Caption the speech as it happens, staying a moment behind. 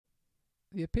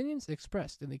The opinions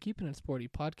expressed in the Keepin' It Sporty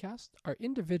podcast are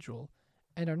individual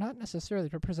and are not necessarily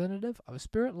representative of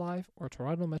Spirit Live or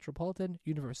Toronto Metropolitan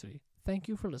University. Thank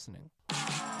you for listening.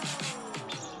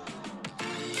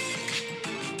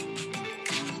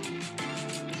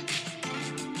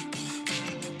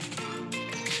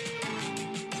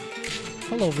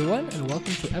 Hello everyone, and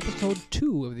welcome to episode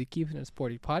 2 of the Keepin' It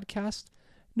Sporty podcast.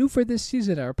 New for this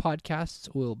season, our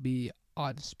podcasts will be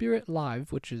on Spirit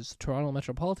Live, which is Toronto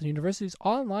Metropolitan University's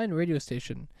online radio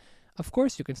station. Of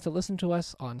course, you can still listen to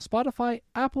us on Spotify,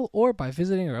 Apple, or by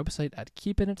visiting our website at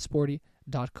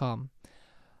keepinitsporty.com.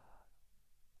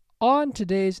 On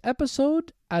today's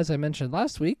episode, as I mentioned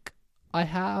last week, I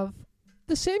have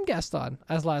the same guest on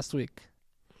as last week.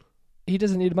 He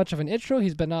doesn't need much of an intro.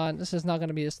 He's been on. This is not going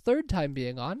to be his third time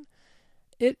being on.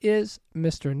 It is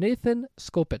Mr. Nathan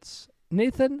Skopitz.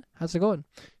 Nathan, how's it going?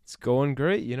 It's going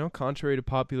great. You know, contrary to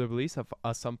popular beliefs,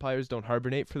 us umpires don't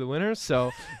hibernate for the winter,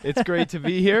 so it's great to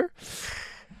be here.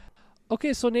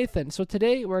 Okay, so Nathan,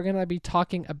 today we're going to be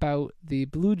talking about the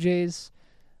Blue Jays'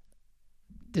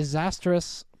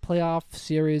 disastrous playoff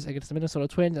series against the Minnesota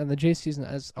Twins and the Jays season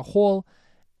as a whole.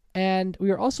 And we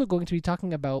are also going to be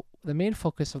talking about the main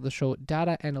focus of the show,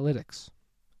 data analytics.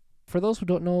 For those who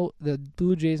don't know, the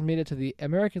Blue Jays made it to the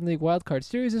American League Wildcard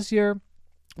Series this year.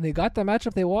 They got the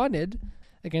matchup they wanted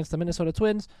against the Minnesota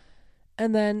Twins,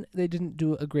 and then they didn't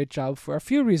do a great job for a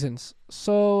few reasons.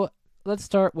 So let's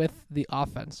start with the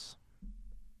offense.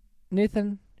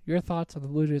 Nathan, your thoughts on the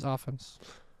Blue Jays offense?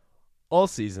 All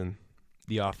season,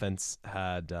 the offense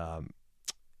had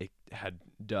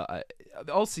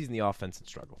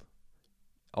struggled.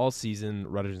 All season,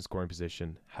 runners in scoring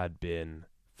position had been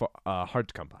hard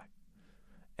to come by.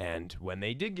 And when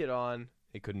they did get on,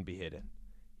 they couldn't be hit in.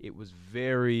 It was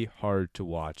very hard to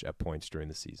watch at points during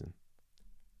the season.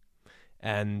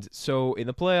 And so in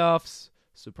the playoffs,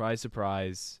 surprise,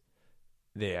 surprise,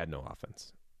 they had no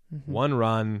offense. Mm-hmm. One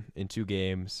run in 2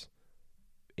 games,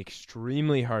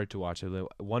 extremely hard to watch.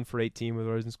 1 for 18 with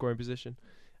runners in scoring position.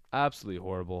 Absolutely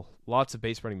horrible. Lots of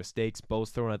base running mistakes, both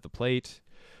thrown at the plate.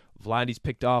 Vladdy's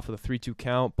picked off with a 3-2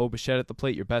 count. Bo Bichette at the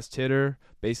plate, your best hitter.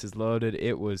 Bases loaded.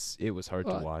 It was hard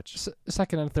to watch.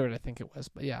 Second and third, I think it was,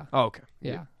 but yeah. Oh, okay.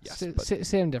 Yeah. Yes,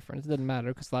 same difference. It didn't matter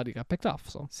because Vladdy got picked off.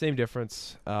 So same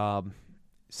difference.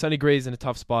 Sonny Gray's in a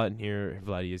tough spot in here.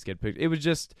 Vladdy is getting picked. It was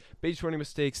just base running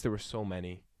mistakes. There were so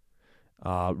many.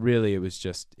 Really, it was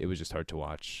just hard to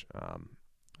watch.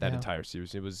 That entire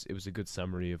series. It was a good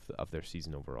summary of their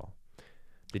season overall.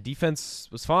 The defense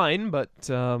was fine, but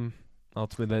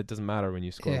ultimately that doesn't matter when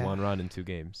you score 1 run in 2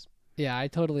 games. Yeah, I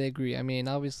totally agree. I mean,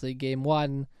 obviously game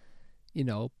 1,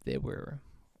 they were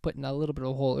putting a little bit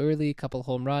of a hole early, a couple of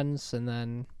home runs, and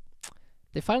then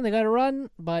they finally got a run,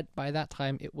 but by that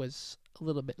time it was a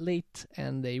little bit late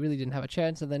and they really didn't have a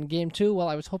chance. And then game 2, well,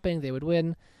 I was hoping they would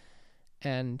win,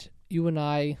 and you and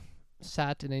I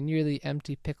sat in a nearly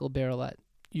empty pickle barrel at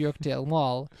Yorkdale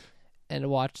Mall and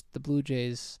watched the Blue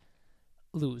Jays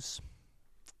lose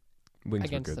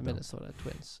against the Minnesota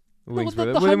Twins. The wings were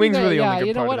the only good part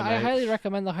you know what? of the I night. highly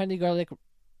recommend the honey garlic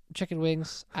chicken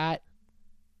wings at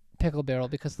Pickle Barrel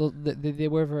because they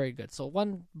were very good. So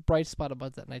one bright spot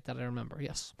about that night that I remember,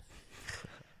 yes.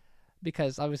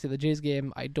 Because obviously the Jays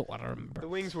game, I don't want to remember. The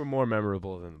wings were more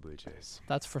memorable than the Blue Jays.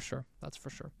 That's for sure.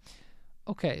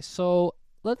 Okay, so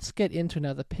let's get into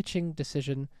now the pitching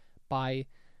decision by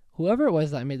whoever it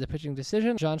was that made the pitching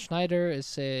decision. John Schneider is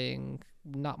saying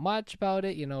not much about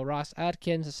it. Ross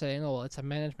Atkins is saying, oh, well, it's a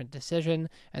management decision.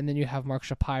 And then you have Mark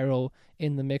Shapiro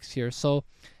in the mix here. So,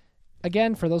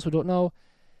 again, for those who don't know,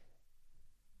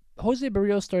 Jose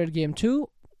Barrios started game 2.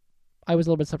 I was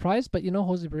a little bit surprised, but,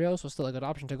 Jose Barrios was still a good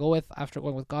option to go with after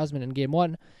going with Gausman in game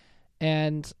 1.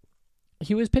 And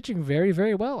he was pitching very,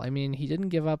 very well. I mean, he didn't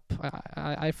give up,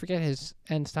 I forget his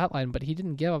end stat line, but he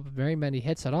didn't give up very many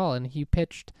hits at all. And he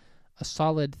pitched a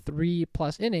solid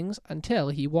 3+ innings until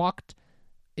he walked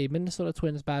a Minnesota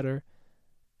Twins batter,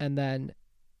 and then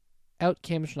out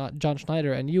came John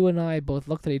Schneider, and you and I both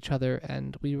looked at each other,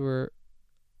 and we were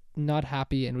not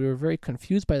happy, and we were very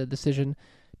confused by the decision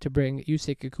to bring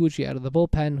Yusei Kikuchi out of the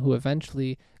bullpen, who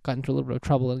eventually got into a little bit of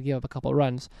trouble and gave up a couple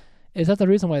runs. Is that the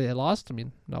reason why they lost? I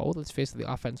mean, no, let's face it,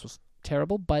 the offense was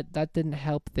terrible, but that didn't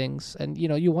help things, and,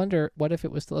 you wonder, what if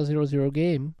it was still a 0-0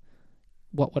 game?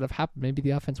 What would have happened? Maybe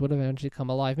the offense would have eventually come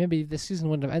alive. Maybe this season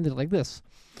wouldn't have ended like this.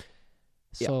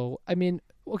 So, I mean,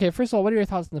 okay, first of all, what are your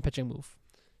thoughts on the pitching move?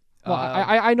 Well,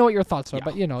 I know what your thoughts are,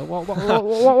 but,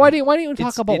 why don't you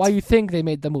talk about why you think they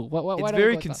made the move? It's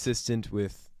very consistent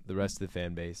with the rest of the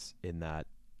fan base in that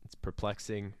it's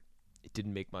perplexing, it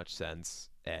didn't make much sense,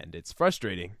 and it's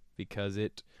frustrating because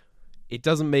it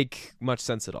doesn't make much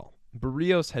sense at all.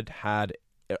 Barrios had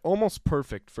an almost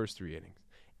perfect first 3 innings.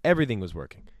 Everything was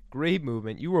working. Great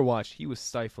movement. You were watching. He was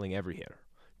stifling every hitter.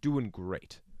 Doing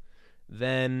great.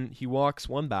 Then he walks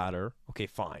one batter. Okay,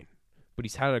 fine. But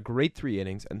he's had a great 3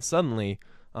 innings, and suddenly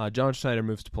John Schneider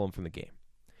moves to pull him from the game.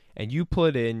 And you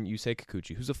put in Yusei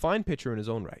Kikuchi, who's a fine pitcher in his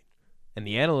own right. And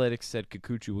the analytics said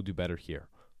Kikuchi will do better here.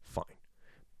 Fine.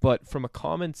 But from a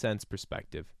common sense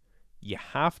perspective, you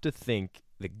have to think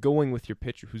that going with your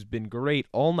pitcher who's been great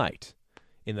all night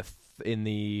in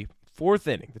the fourth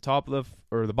inning,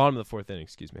 the bottom of the fourth inning,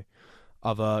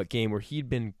 of a game where he'd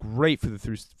been great for the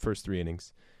first 3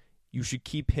 innings, you should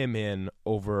keep him in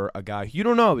over a guy you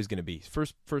don't know who he's going to be.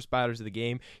 First batters of the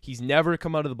game. He's never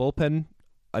come out of the bullpen.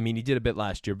 I mean, he did a bit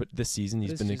last year, but this season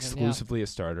he's been exclusively a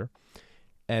starter.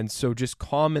 And so just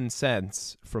common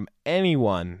sense from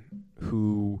anyone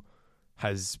who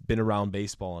has been around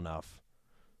baseball enough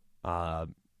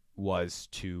was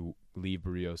to leave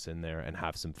Barrios in there and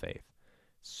have some faith.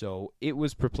 So it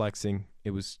was perplexing.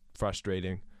 It was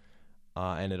frustrating.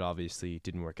 And it obviously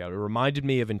didn't work out. It reminded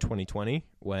me of in 2020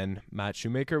 when Matt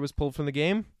Shoemaker was pulled from the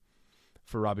game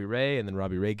for Robbie Ray, and then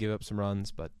Robbie Ray gave up some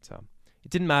runs. But it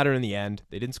didn't matter in the end.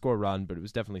 They didn't score a run, but it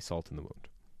was definitely salt in the wound.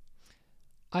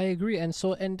 I agree.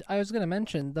 And I was going to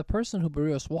mention the person who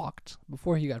Barrios walked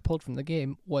before he got pulled from the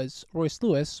game was Royce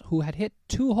Lewis, who had hit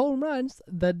 2 home runs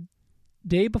the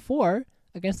day before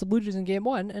against the Blue Jays in Game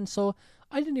 1. And so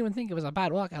I didn't even think it was a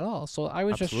bad walk at all. So I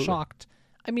was just shocked.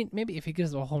 I mean, maybe if he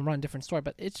gives a home run, different story.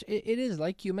 But it is,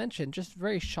 like you mentioned, just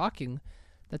very shocking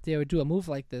that they would do a move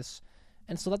like this.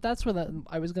 And so that's what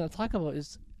I was going to talk about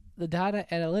is the data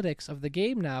analytics of the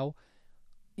game now.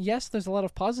 Yes, there's a lot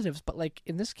of positives, but like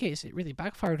in this case, it really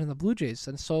backfired on the Blue Jays.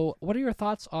 And so what are your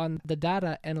thoughts on the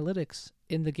data analytics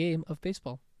in the game of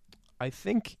baseball? I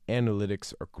think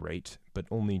analytics are great, but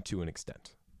only to an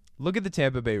extent. Look at the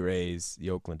Tampa Bay Rays, the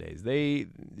Oakland A's. They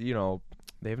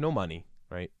have no money,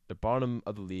 right? They're bottom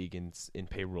of the league in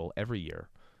payroll every year.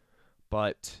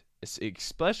 But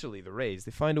especially the Rays,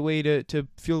 they find a way to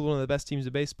field one of the best teams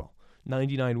of baseball.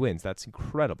 99 wins. That's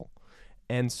incredible.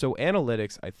 And so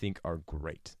analytics, I think, are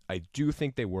great. I do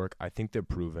think they work. I think they're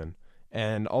proven.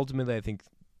 And ultimately, I think,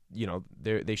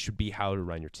 they should be how to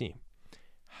run your team.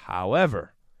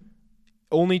 However,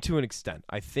 only to an extent.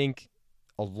 I think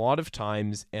a lot of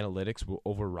times analytics will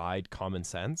override common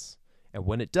sense. And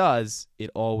when it does, it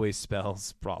always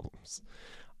spells problems.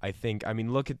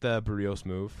 Look at the Barrios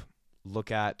move.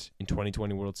 Look at, in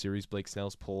 2020 World Series, Blake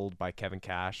Snell's pulled by Kevin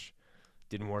Cash.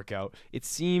 Didn't work out. It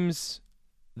seems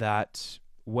that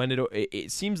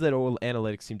it seems that old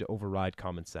analytics seem to override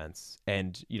common sense,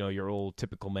 and your old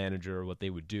typical manager, what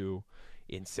they would do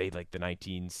in say like the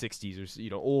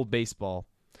 1960s or old baseball,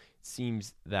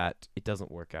 seems that it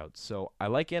doesn't work out. So I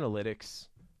like analytics,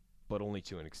 but only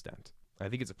to an extent. I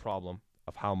think it's a problem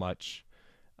of how much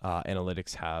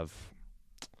analytics have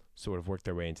sort of worked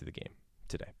their way into the game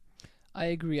today. I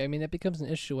agree. I mean, it becomes an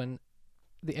issue when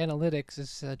the analytics is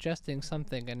suggesting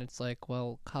something, and it's like,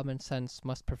 well, common sense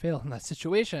must prevail in that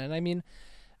situation. And I mean,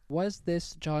 was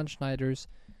this John Schneider's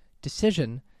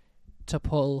decision to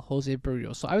pull Jose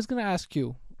Barrios? So I was going to ask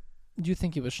you, do you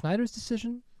think it was Schneider's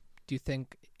decision? Do you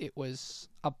think it was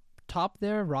up top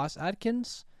there, Ross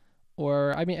Atkins?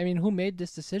 Or, I mean, who made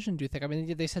this decision, do you think? I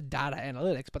mean, they said data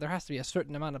analytics, but there has to be a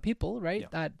certain amount of people, right?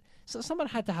 Yeah. So someone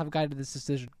had to have guided this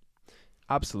decision.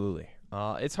 Absolutely.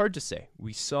 It's hard to say.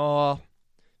 We saw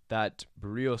that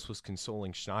Barrios was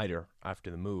consoling Schneider after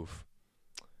the move,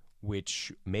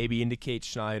 which maybe indicates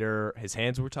Schneider, his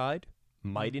hands were tied.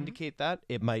 Might indicate that.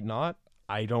 It might not.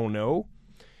 I don't know.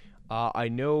 I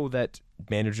know that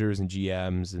managers and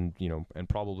GMs and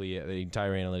probably the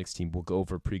entire analytics team will go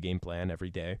over a pregame plan every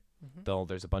day. Though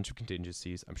there's a bunch of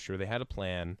contingencies. I'm sure they had a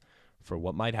plan for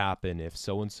what might happen if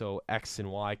so-and-so X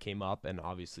and Y came up, and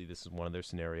obviously this is one of their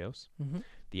scenarios.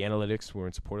 The analytics were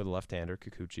in support of the left-hander,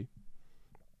 Kikuchi.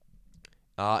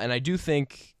 And I do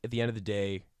think at the end of the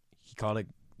day,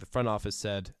 the front office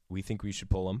said, we think we should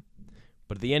pull him.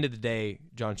 But at the end of the day,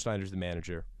 John Schneider's the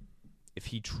manager. If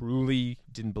he truly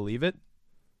didn't believe it,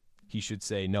 he should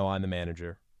say, no, I'm the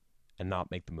manager, and not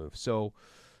make the move. So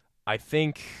I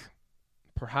think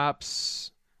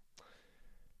perhaps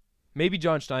maybe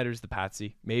John Schneider's the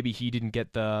patsy. Maybe he didn't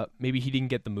get the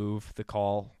move, the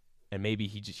call, and maybe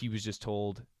he was just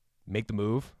told, make the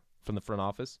move from the front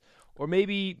office. Or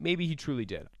maybe he truly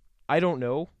did. I don't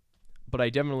know, but I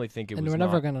definitely think it was And we're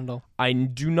never going to know. I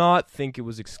do not think it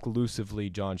was exclusively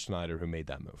John Schneider who made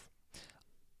that move.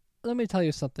 Let me tell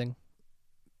you something.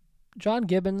 John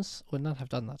Gibbons would not have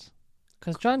done that.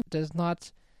 Because John does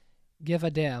not give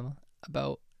a damn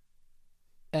about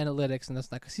analytics and this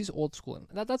and that because he's old school.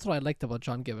 And that's what I liked about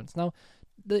John Gibbons. Now,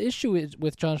 the issue is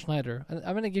with John Schneider, and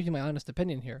I'm going to give you my honest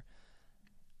opinion here.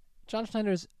 John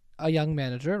Schneider's a young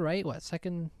manager, right? What,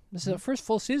 second? This is the first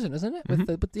full season, isn't it?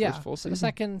 First full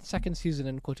season. Second season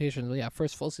in quotations. Yeah,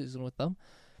 first full season with them.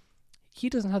 He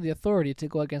doesn't have the authority to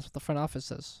go against what the front office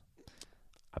says.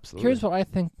 Absolutely. Here's what I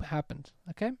think happened,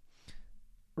 okay?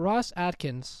 Ross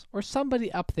Atkins or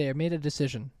somebody up there made a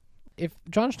decision. If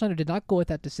John Schneider did not go with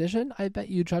that decision, I bet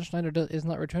you John Schneider is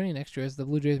not returning next year as the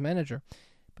Blue Jays manager.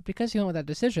 But because he went with that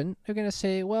decision, they're going to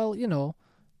say, well,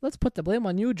 let's put the blame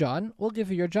on you, John. We'll give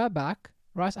you your job back.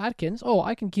 Ross Atkins,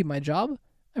 I can keep my job.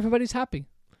 Everybody's happy.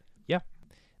 Yeah.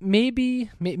 Maybe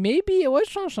it was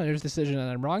John Schneider's decision and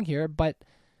I'm wrong here, but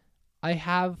I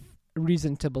have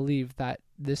reason to believe that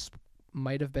this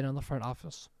might have been on the front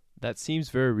office. That seems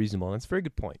very reasonable, and it's a very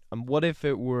good point. What if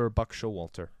it were Buck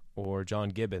Showalter or John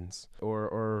Gibbons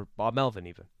or Bob Melvin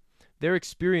even? They're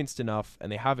experienced enough,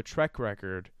 and they have a track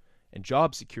record and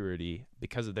job security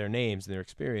because of their names and their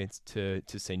experience to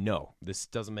say, no, this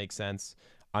doesn't make sense.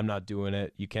 I'm not doing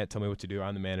it. You can't tell me what to do.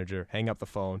 I'm the manager. Hang up the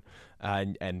phone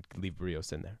and leave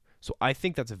Barrios in there. So I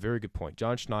think that's a very good point.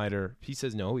 John Schneider, he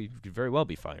says no, he could very well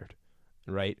be fired,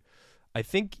 right? I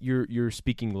think you're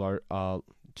speaking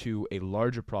to a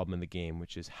larger problem in the game,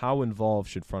 which is how involved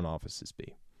should front offices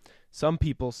be? Some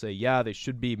people say, yeah, they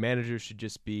should be. Managers should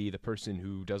just be the person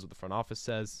who does what the front office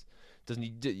says.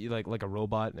 Doesn't he like a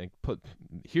robot and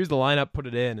here's the lineup, put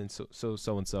it in, and so.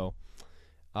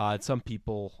 Some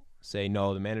people say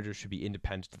no, the manager should be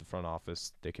independent of the front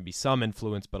office. There can be some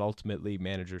influence, but ultimately,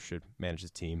 managers should manage the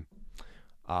team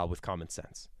with common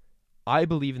sense. I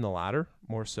believe in the latter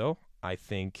more so. I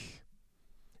think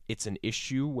it's an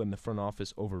issue when the front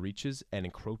office overreaches and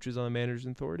encroaches on the manager's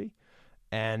authority.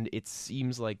 And it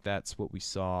seems like that's what we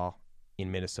saw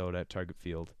in Minnesota at Target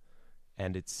Field.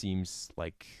 And it seems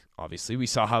like, obviously, we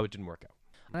saw how it didn't work out.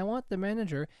 I want the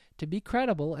manager to be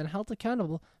credible and held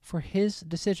accountable for his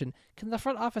decision. Can the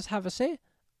front office have a say?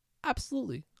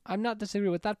 Absolutely. I'm not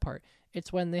disagreeing with that part.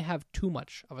 It's when they have too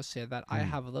much of a say that I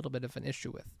have a little bit of an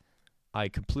issue with. I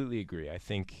completely agree. I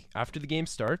think after the game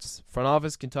starts, front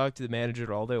office can talk to the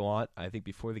manager all they want, I think,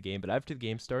 before the game. But after the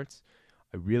game starts,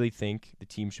 I really think the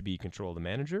team should be in control of the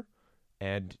manager,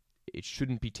 and it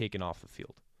shouldn't be taken off the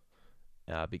field.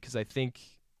 Because I think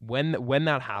when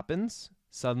that happens,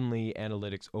 suddenly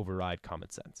analytics override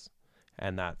common sense.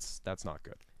 And that's not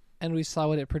good. And we saw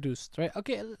what it produced, right?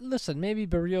 Okay, listen, maybe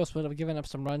Barrios would have given up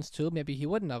some runs too. Maybe he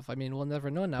wouldn't have. I mean, we'll never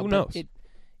know now. Who knows? It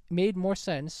made more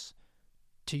sense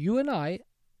to you and I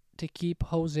to keep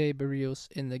Jose Barrios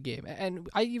in the game. And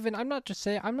I'm not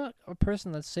a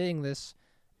person that's saying this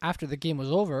after the game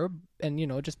was over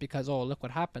and, just because, look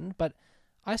what happened. But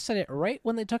I said it right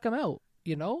when they took him out,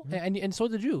 and so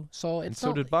did you. So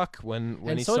so did Buck when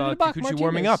he saw Kikuchi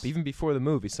warming up. Even before the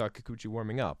move, he saw Kikuchi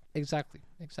warming up. Exactly.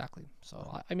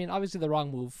 So, I mean, obviously the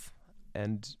wrong move.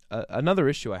 And another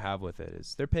issue I have with it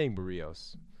is they're paying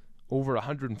Barrios over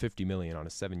 $150 million on a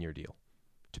 7-year deal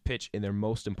to pitch in their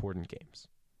most important games.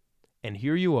 And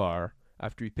here you are,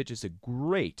 after he pitches a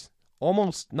great,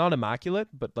 almost not immaculate,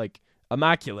 but like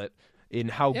immaculate in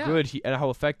how good he and how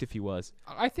effective he was.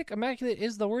 I think immaculate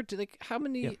is the word. How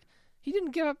many? Yeah. He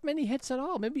didn't give up many hits at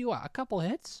all. Maybe a couple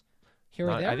hits here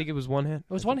or there. I think it was one hit.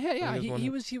 It was one hit. Yeah, he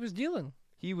was dealing.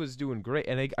 He was doing great,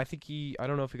 and I think I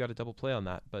don't know if he got a double play on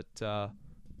that, but I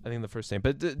think the first game.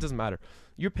 But it doesn't matter.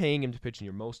 You're paying him to pitch in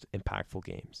your most impactful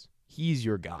games. He's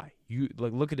your guy. You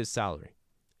look at his salary,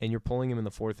 and you're pulling him in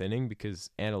the 4th inning because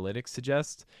analytics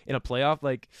suggest in a playoff.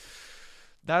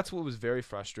 That's what was very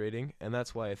frustrating, and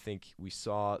that's why I think we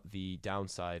saw the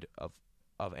downside of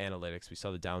analytics. We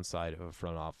saw the downside of a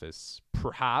front office.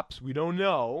 Perhaps, we don't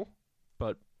know,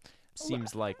 but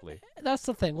seems likely. That's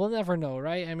the thing. We'll never know,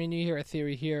 right? I mean, you hear a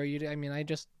theory here. I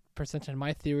just presented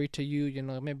my theory to you.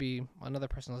 Maybe another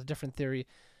person has a different theory.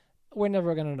 We're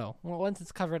never going to know. Once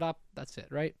it's covered up, that's it,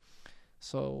 right?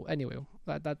 So anyway,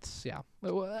 that's.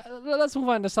 Let's move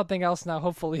on to something else now,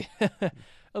 hopefully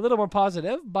a little more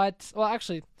positive. But,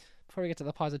 actually, before we get to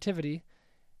the positivity,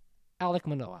 Alek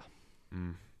Manoah.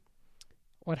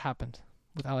 What happened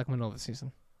with Alek Manoah this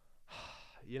season?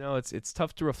 It's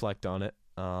tough to reflect on it.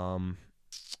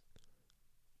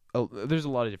 There's a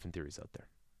lot of different theories out there.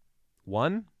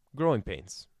 One, growing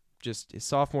pains. Just his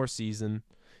sophomore season,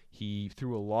 he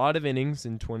threw a lot of innings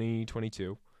in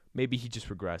 2022. Maybe he just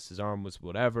regressed. His arm was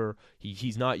whatever.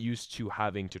 He's not used to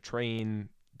having to train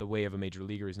the way of a major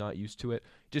leaguer. He's not used to it.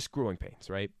 Just growing pains,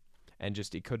 right? And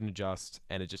just he couldn't adjust,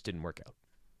 and it just didn't work out.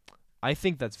 I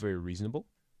think that's very reasonable.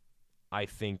 I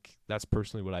think that's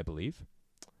personally what I believe.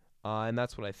 And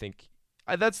that's what I think.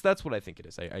 That's what I think it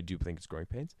is. I do think it's growing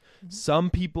pains. Mhm. Some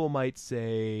people might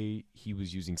say he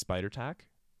was using spider tack.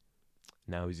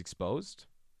 Now he's exposed.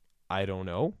 I don't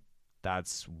know.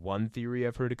 That's one theory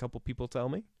I've heard a couple people tell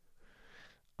me.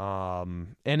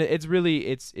 And it's really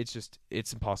it's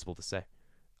impossible to say.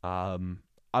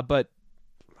 But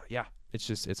yeah,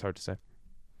 it's hard to say.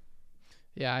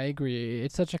 Yeah, I agree.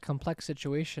 It's such a complex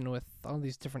situation with all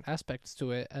these different aspects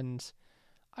to it, and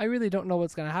I really don't know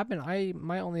what's going to happen.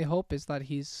 My only hope is that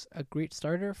he's a great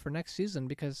starter for next season,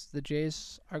 because the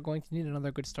Jays are going to need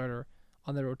another good starter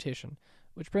on their rotation,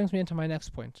 which brings me into my next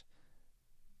point.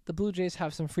 The Blue Jays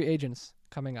have some free agents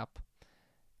coming up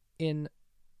in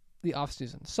the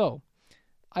offseason. So,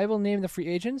 I will name the free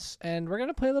agents, and we're going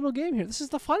to play a little game here. This is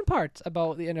the fun part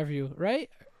about the interview, right?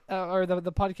 Or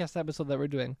the podcast episode that we're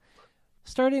doing.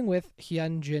 Starting with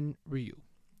Hyunjin Ryu.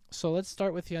 So let's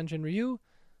start with Hyunjin Ryu.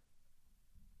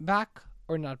 Back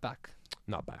or not back?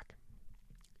 Not back.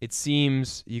 It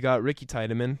seems you got Ricky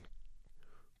Tiedemann.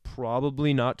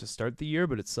 Probably not to start the year,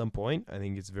 but at some point, I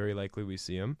think it's very likely we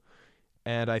see him.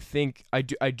 And I think I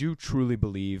do truly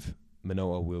believe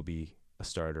Manoah will be a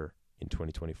starter in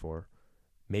 2024.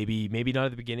 Maybe not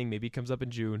at the beginning. Maybe it comes up in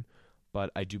June,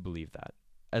 but I do believe that.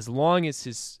 As long as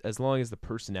the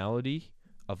personality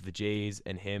of the Jays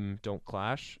and him don't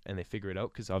clash and they figure it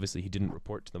out, because obviously he didn't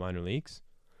report to the minor leagues.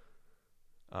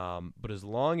 But as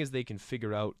long as they can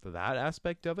figure out that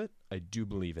aspect of it, I do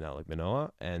believe in Alek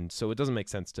Manoah, and so it doesn't make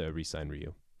sense to re-sign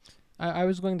Ryu. I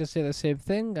was going to say the same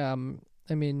thing.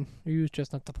 I mean, Ryu's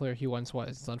just not the player he once was.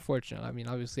 It's unfortunate. I mean,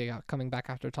 obviously coming back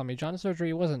after Tommy John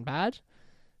surgery wasn't bad,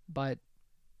 but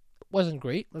wasn't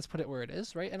great. Let's put it where it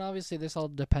is, right? And obviously this all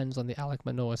depends on the Alek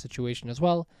Manoah situation as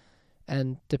well,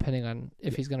 and depending on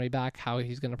if he's going to be back, how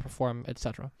he's going to perform,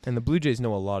 etc. And the Blue Jays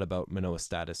know a lot about Manoah's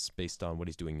status based on what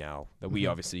he's doing now that we Mhm.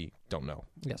 obviously don't know.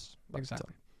 Yes,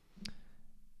 exactly.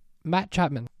 Matt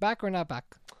Chapman, back or not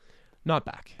back? Not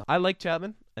back. I like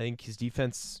Chapman. I think his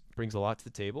defense brings a lot to the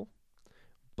table.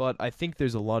 But I think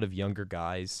there's a lot of younger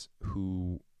guys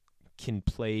who can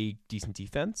play decent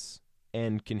defense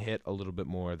and can hit a little bit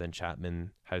more than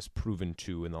Chapman has proven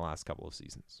to in the last couple of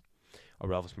seasons.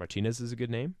 Aurelvis Martinez is a good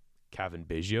name. Kevin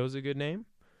Biggio is a good name.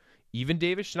 Even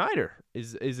Davis Schneider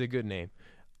is a good name.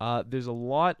 There's a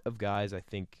lot of guys, I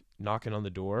think, knocking on the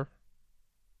door.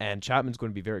 And Chapman's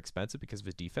going to be very expensive because of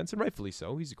his defense, and rightfully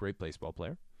so. He's a great baseball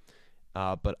player.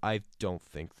 But I don't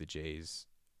think the Jays...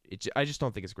 I just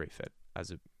don't think it's a great fit,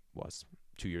 as it was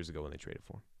 2 years ago when they traded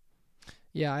for him.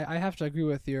 Yeah, I have to agree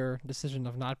with your decision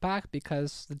of not back,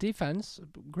 because the defense,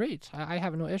 great. I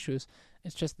have no issues.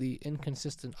 It's just the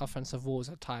inconsistent offensive woes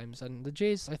at times. And the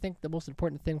Jays, I think the most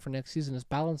important thing for next season is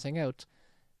balancing out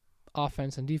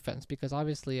offense and defense, because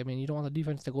obviously, I mean, you don't want the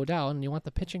defense to go down and you want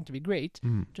the pitching to be great.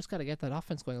 Just got to get that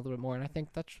offense going a little bit more, and I think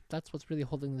that's what's really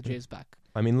holding the Jays back.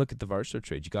 I mean, look at the Varsho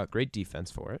trade. You got great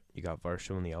defense for it. You got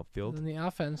Varsho in the outfield. And the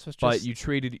offense was just... But you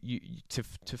traded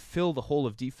to fill the hole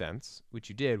of defense, which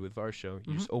you did with Varsho.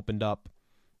 You just opened up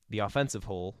the offensive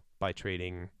hole by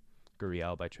trading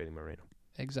Gurriel, by trading Moreno.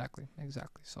 Exactly.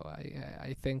 So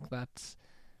I think that's...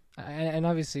 And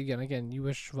obviously, again, you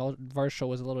wish Varsho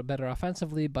was a little better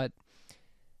offensively, but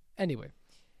anyway.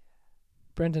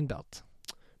 Brandon Belt.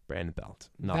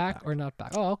 Not back or not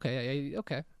back? Oh, okay.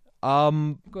 Okay.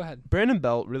 Go ahead. Brandon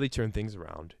Belt really turned things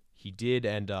around. He did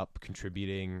end up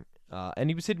contributing, and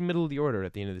he was hitting middle of the order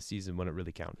at the end of the season when it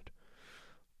really counted.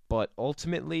 But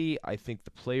ultimately, I think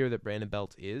the player that Brandon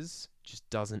Belt is just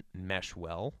doesn't mesh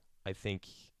well. I think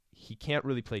he can't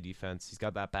really play defense. He's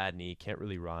got that bad knee. Can't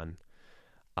really run.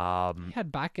 He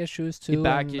had back issues too.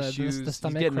 Issues. The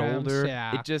stomach He's getting cramps. older.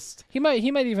 Yeah. It just he might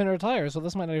even retire. So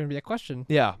this might not even be a question.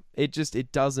 Yeah.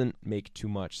 It doesn't make too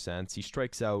much sense. He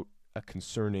strikes out a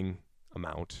concerning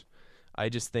amount. I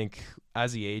just think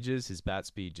as he ages, his bat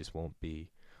speed just won't be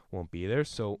there.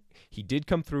 So he did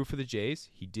come through for the Jays.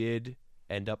 He did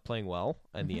end up playing well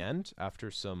in the end after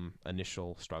some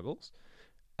initial struggles.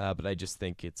 But I just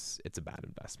think it's a bad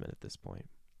investment at this point.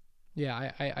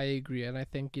 Yeah, I agree, and I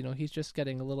think he's just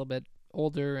getting a little bit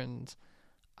older, and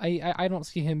I don't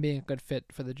see him being a good fit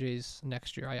for the Jays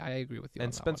next year. I agree with you.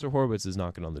 And Spencer Horwitz is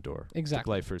knocking on the door to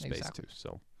play first base too.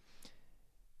 So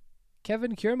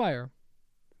Kevin Kiermaier,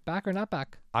 back or not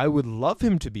back? I would love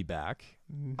him to be back.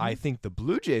 Mm-hmm. I think the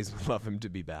Blue Jays would love him to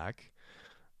be back.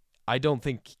 I don't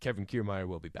think Kevin Kiermaier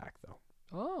will be back though.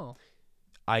 Oh.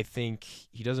 I think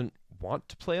he doesn't want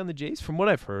to play on the Jays, from what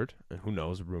I've heard, and who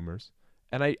knows, rumors.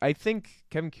 And I think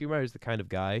Kevin Kiermaier is the kind of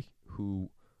guy who,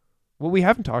 what we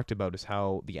haven't talked about is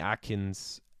how the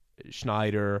Atkins,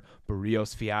 Schneider,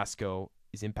 Barrios fiasco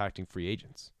is impacting free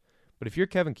agents. But if you're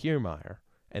Kevin Kiermaier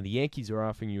and the Yankees are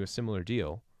offering you a similar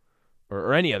deal,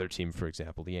 or any other team, for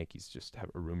example, the Yankees just have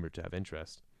a rumored to have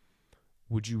interest.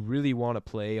 Would you really want to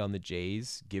play on the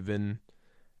Jays given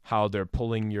how they're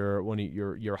pulling your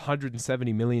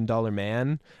 $170 million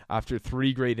man after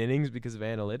 3 great innings because of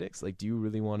analytics? Like, do you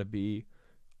really want to be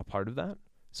a part of that?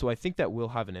 So I think that will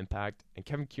have an impact. And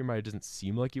Kevin Kiermaier doesn't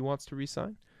seem like he wants to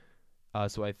resign.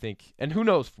 So I think, and who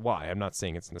knows why? I'm not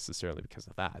saying it's necessarily because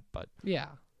of that, but Yeah.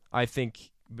 I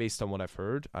think based on what I've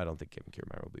heard, I don't think Kevin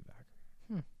Kiermaier will be back.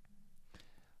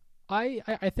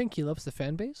 I think he loves the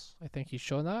fan base. I think he's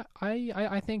shown that.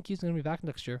 I think he's going to be back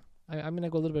next year. I'm going to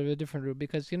go a little bit of a different route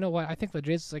because you know what? I think the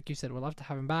Jays, like you said, would love to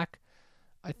have him back.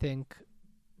 I think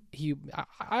I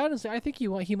honestly, I think he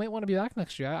might want to be back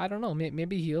next year. I don't know.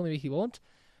 Maybe he'll, maybe he won't.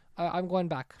 I'm going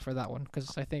back for that one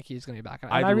because I think he's going to be back.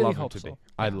 And I really hope so.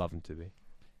 I'd love him to be.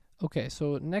 Okay,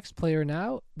 so next player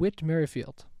now, Whit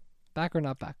Merrifield. Back or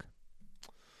not back?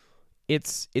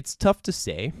 It's tough to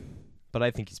say, but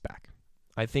I think he's back.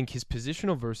 I think his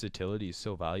positional versatility is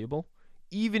so valuable.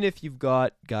 Even if you've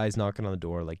got guys knocking on the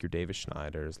door like your Davis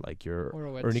Schneiders, like your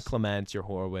Horowitz. Ernie Clement, your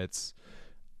Horowitz,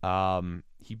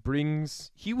 he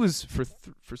was for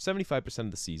 75%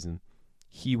 of the season,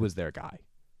 he was their guy,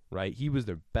 right? He was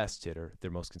their best hitter,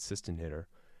 their most consistent hitter.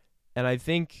 And I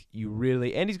think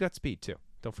and he's got speed too.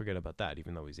 Don't forget about that,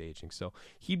 even though he's aging. So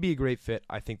he'd be a great fit.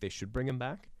 I think they should bring him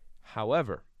back.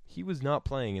 However, he was not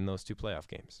playing in those 2 playoff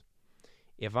games.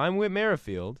 If I'm Whit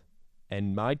Merrifield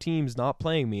and my team's not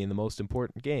playing me in the most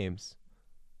important games,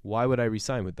 why would I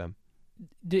resign with them?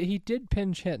 He did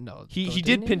pinch hit, no. He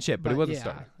did pinch hit, but he wasn't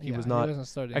starting. He was not. He wasn't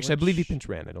starting. Actually, I believe he pinch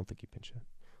ran. I don't think he pinch hit.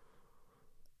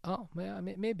 Oh, yeah,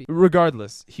 maybe.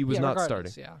 Regardless, he was not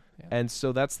starting. Yeah. And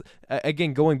so that's,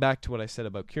 again, going back to what I said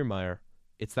about Kiermaier,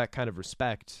 it's that kind of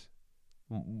respect.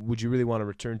 Would you really want to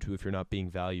return to if you're not being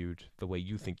valued the way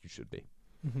you think you should be?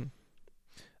 Mm-hmm.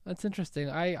 That's interesting.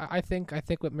 I think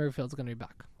Whit Merrifield's going to be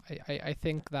back. I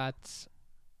think that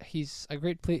he's a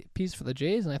great piece for the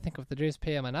Jays, and I think if the Jays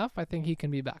pay him enough, I think he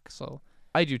can be back. So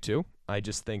I do too. I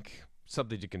just think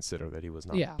something to consider that he was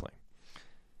not playing.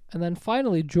 And then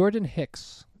finally, Jordan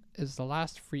Hicks is the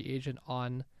last free agent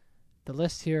on the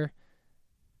list here.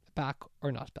 Back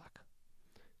or not back?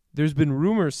 There's been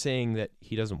rumors saying that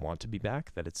he doesn't want to be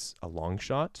back, that it's a long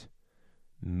shot.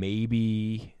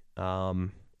 Maybe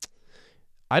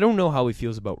I don't know how he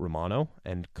feels about Romano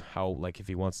and how, like, if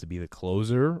he wants to be the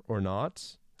closer or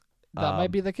not. That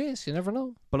might be the case. You never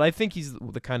know. But I think he's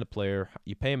the kind of player,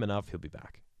 you pay him enough, he'll be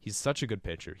back. He's such a good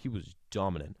pitcher. He was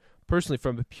dominant. Personally,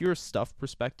 from a pure stuff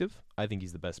perspective, I think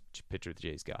he's the best pitcher the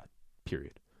Jays got,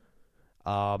 period.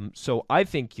 So I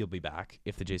think he'll be back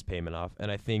if the Jays pay him enough,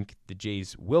 and I think the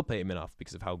Jays will pay him enough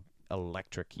because of how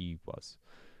electric he was.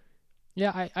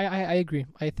 Yeah, I agree.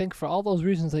 I think for all those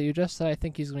reasons that you just said, I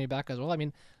think he's going to be back as well. I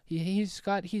mean, he's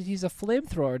a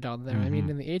flamethrower down there. Mm-hmm. I mean,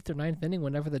 in the 8th or 9th inning,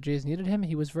 whenever the Jays needed him,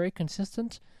 he was very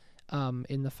consistent.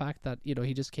 In the fact that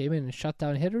he just came in and shut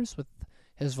down hitters with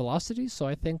his velocity. So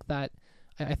I think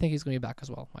he's going to be back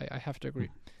as well. I have to agree.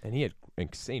 And he had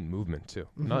insane movement too,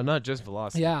 Mm-hmm. not just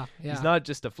velocity. Yeah. He's not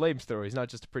just a flamethrower. He's not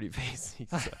just a pretty face. He's,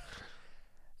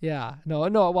 Yeah, no.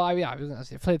 Well, yeah, I was gonna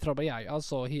say flamethrower, but yeah, he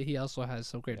also has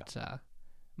some great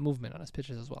movement on his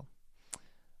pitches as well.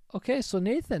 Okay, so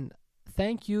Nathan,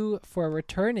 thank you for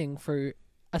returning for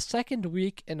a second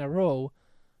week in a row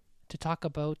to talk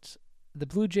about the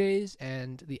Blue Jays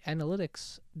and the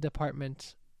analytics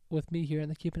department with me here in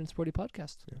the Keeping It Sporty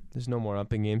podcast. Yeah. There's no more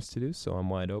umping games to do, so I'm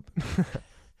wide open.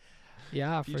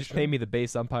 Yeah, you for just sure. pay me the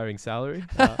base umpiring salary.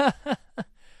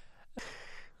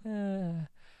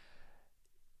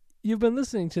 You've been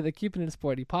listening to the Keeping It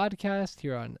Sporty podcast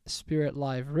here on Spirit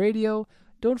Live Radio.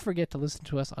 Don't forget to listen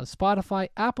to us on Spotify,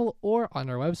 Apple, or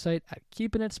on our website at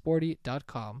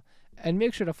keepingitsporty.com. And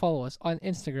make sure to follow us on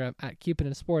Instagram at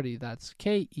keepingitsporty. That's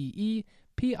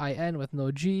KEEPIN with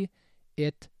no G,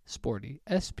 it sporty.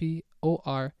 SPORTY.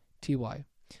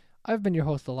 I've been your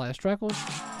host, Elias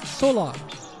Drakos. So long,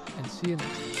 and see you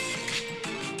next time.